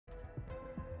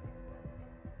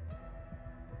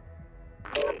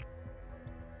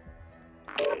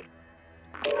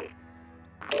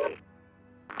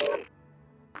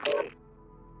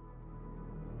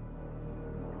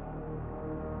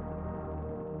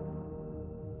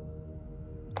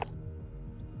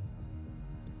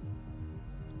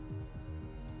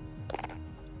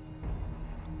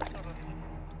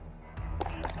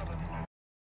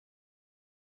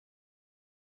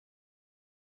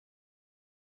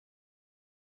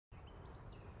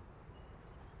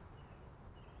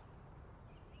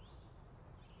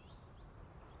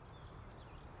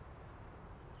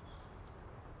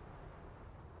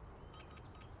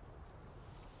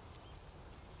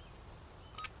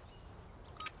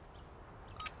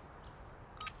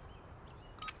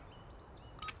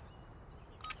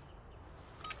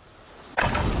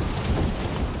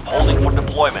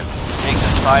deployment. Take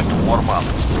this time to warm up.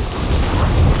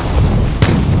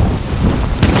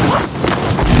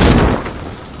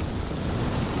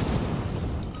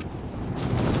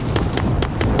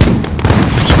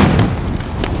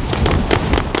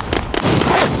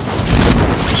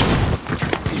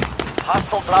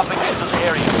 Hostile dropping into the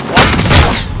area.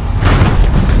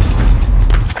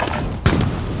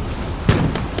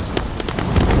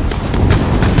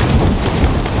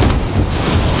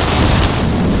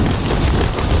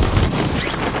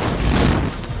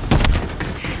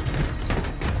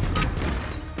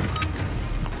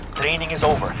 Training is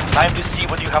over. Time to see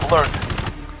what you have learned.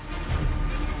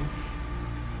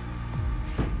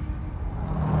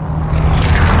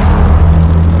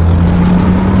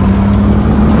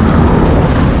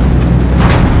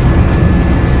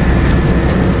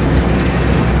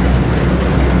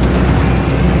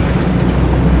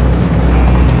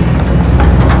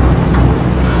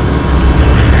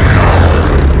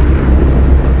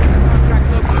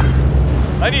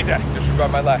 I need that.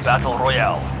 Disregard my last. Battle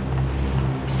Royale.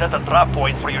 Set a drop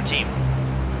point for your team.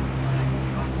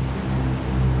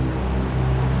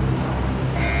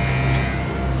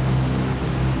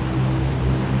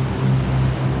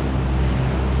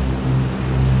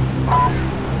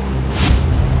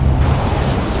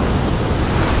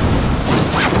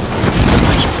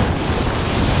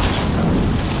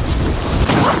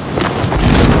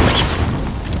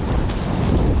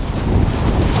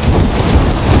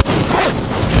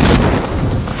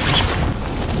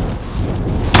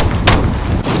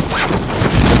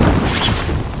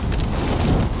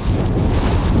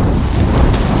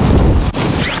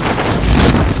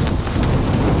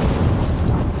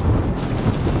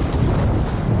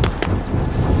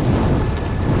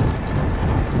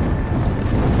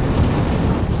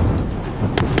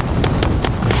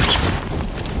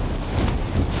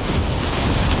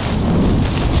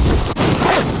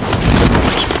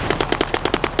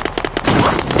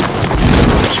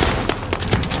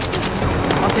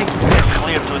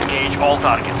 Clear to engage all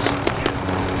targets.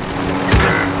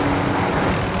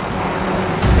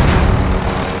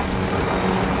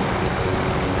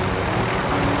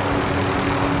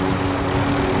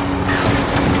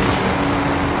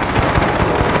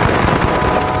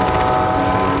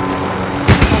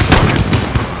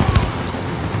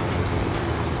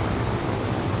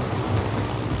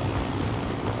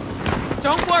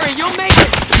 Don't worry, you'll make it!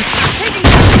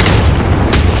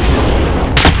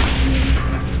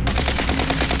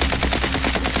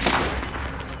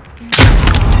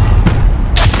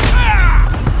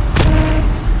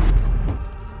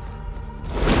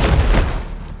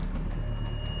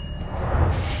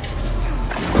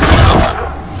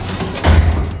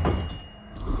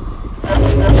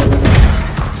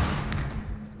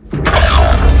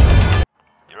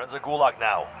 You're in the Gulag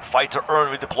now. Fight to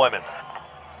earn redeployment.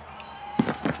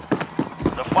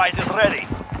 The fight is ready.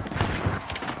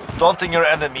 Daunting your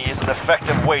enemy is an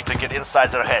effective way to get inside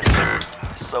their heads.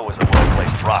 So is a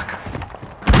well-placed rock.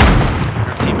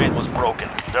 Your teammate was broken.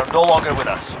 They're no longer with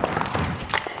us.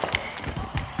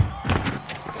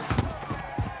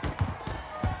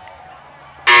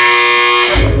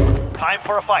 Time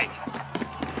for a fight.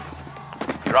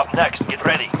 You're up next. Get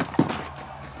ready.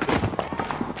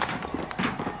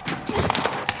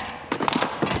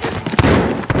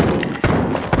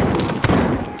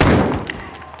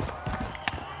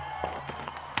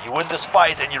 You win this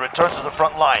fight and you return to the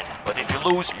front line, but if you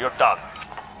lose, you're done.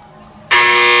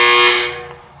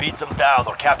 Beat them down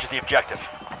or capture the objective.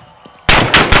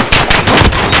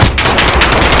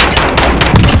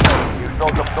 You show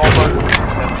them no mercy,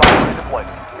 then fight for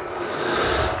redeployment.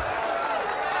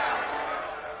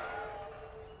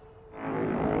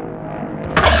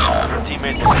 Your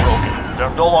teammate is broken.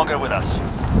 They're no longer with us.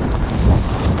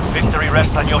 Victory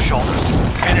rests on your shoulders.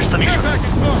 Finish the mission.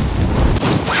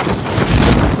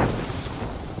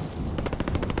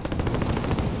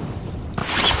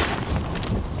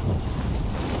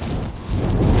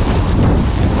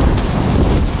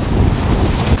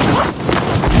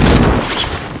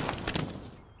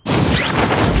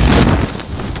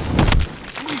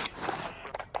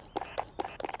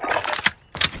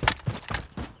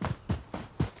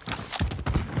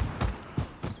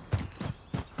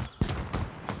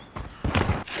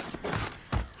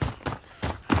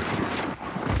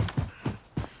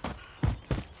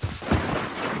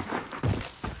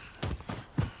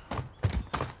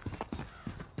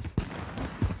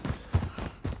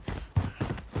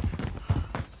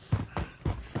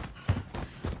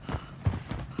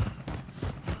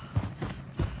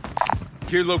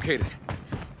 Gear located.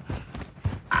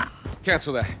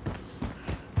 Cancel that.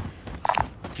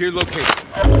 Gear located.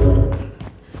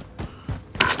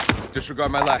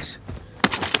 Disregard my last.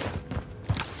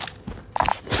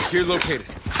 Gear located.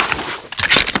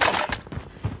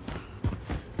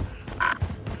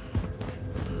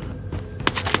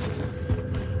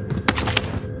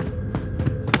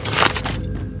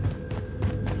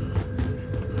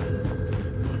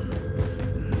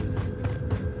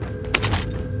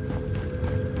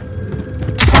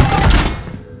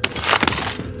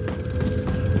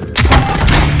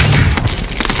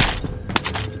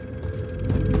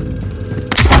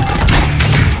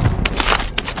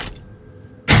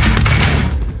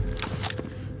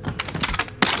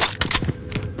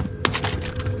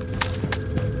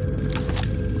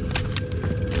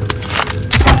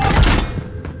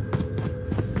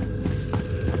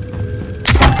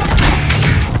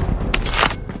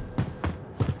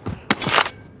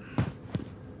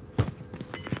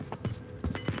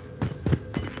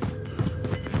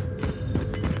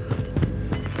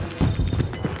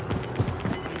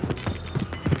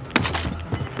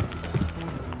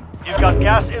 Got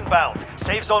gas inbound.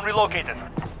 Safe zone relocated.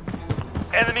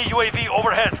 Enemy UAV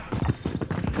overhead.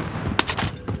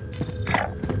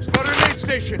 Spotted an aid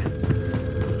station.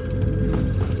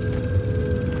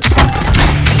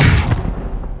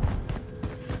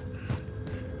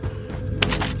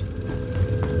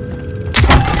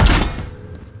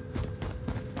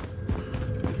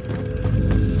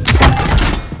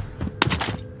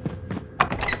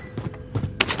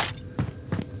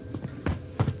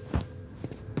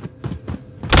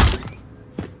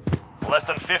 Less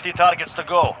than 50 targets to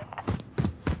go.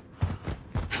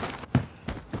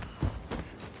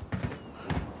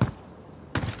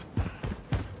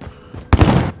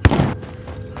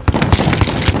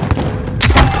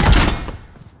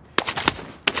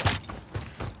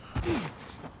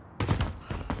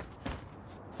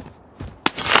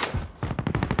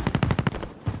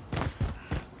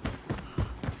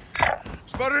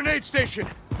 Spotted an aid station.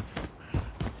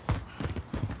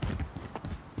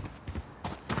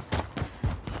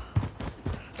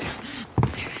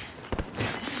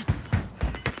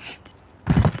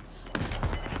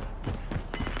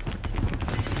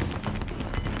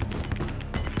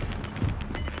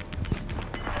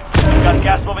 Got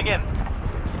gas moving in.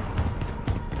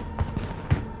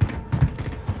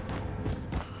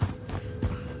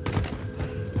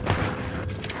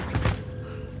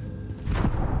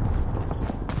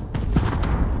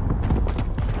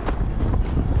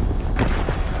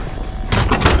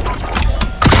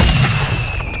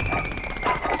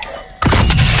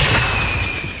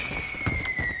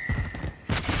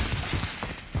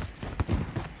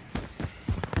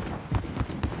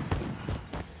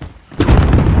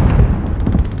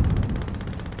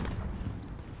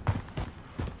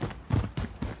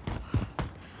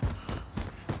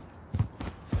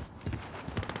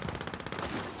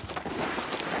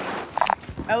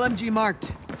 LMG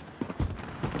marked.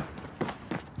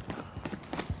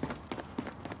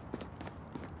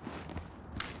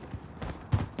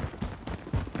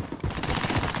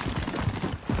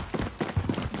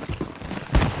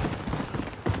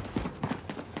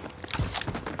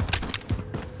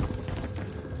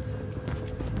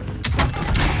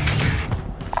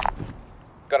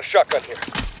 Got a shotgun here.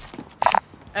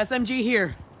 SMG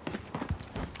here.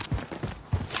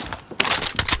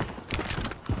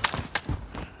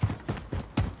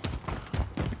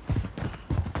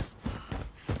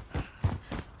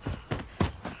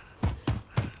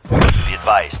 Be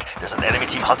advised, there's an enemy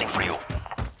team hunting for you.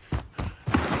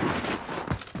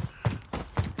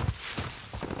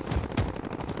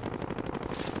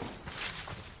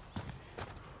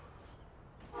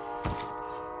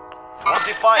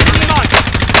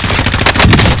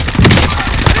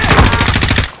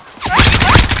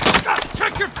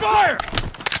 Check your fire!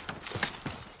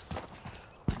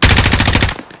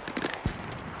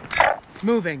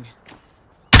 Moving.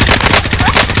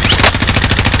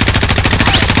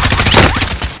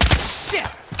 Shit!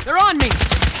 They're on me!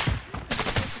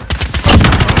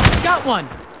 Got one!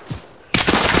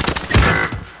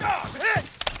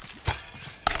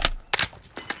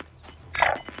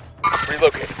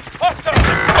 Relocated.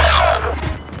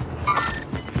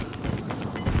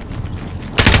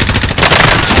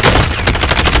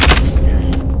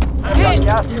 Hit!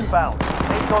 Gas inbound.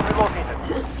 Safe zone relocated.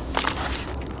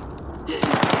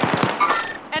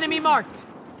 Enemy marked.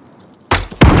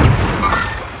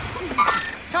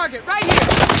 Target right here!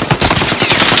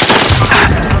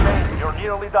 You're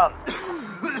nearly done.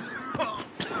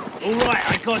 All right,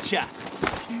 I gotcha.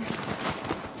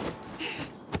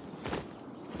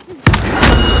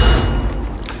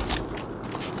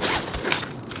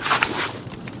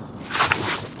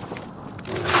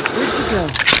 Where'd you go?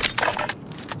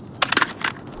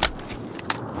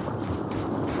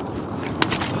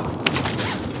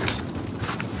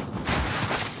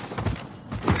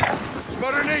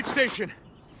 Spotted an aid station!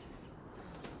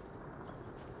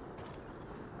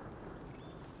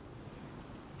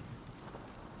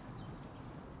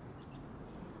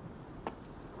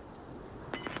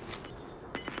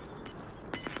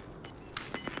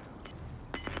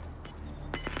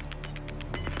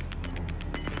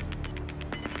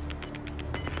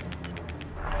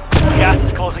 Gas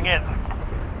is closing in.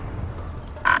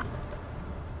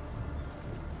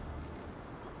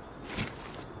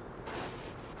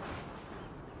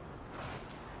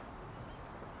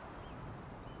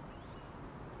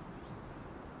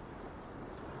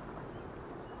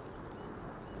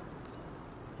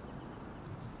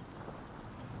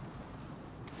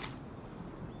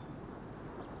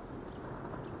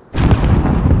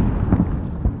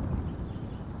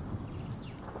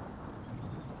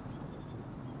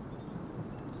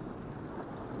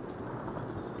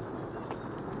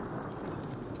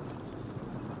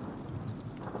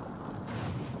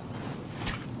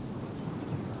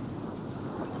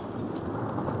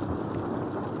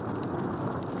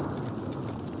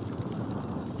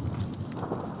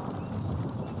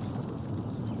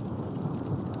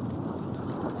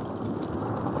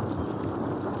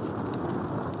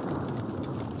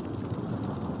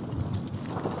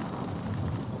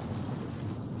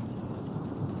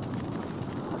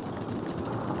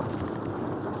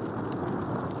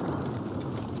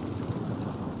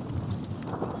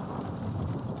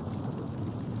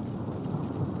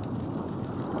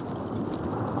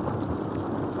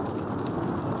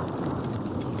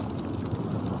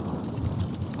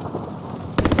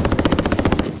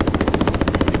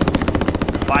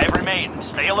 Five remain.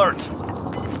 Stay alert.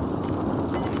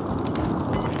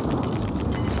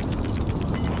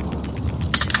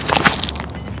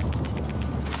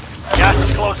 Gas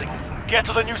is closing. Get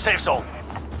to the new safe zone.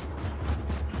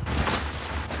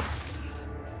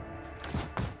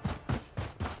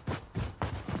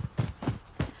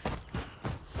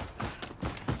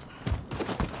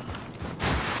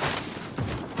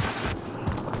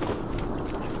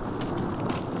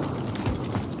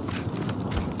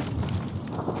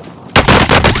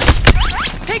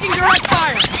 Taking direct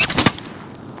fire!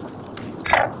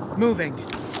 Moving.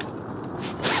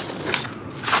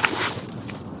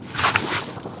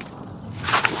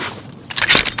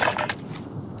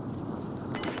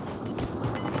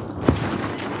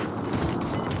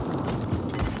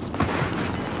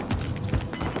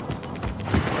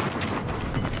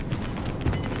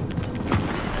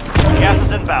 Gas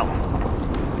is inbound.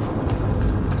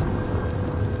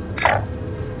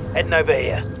 Heading over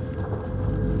here.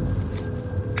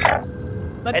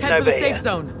 Let's Heading head for the over safe here.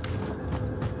 zone.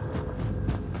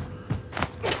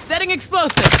 Setting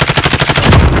explosive.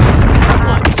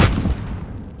 One.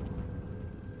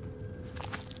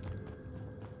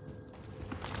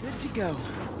 Good to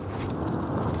go.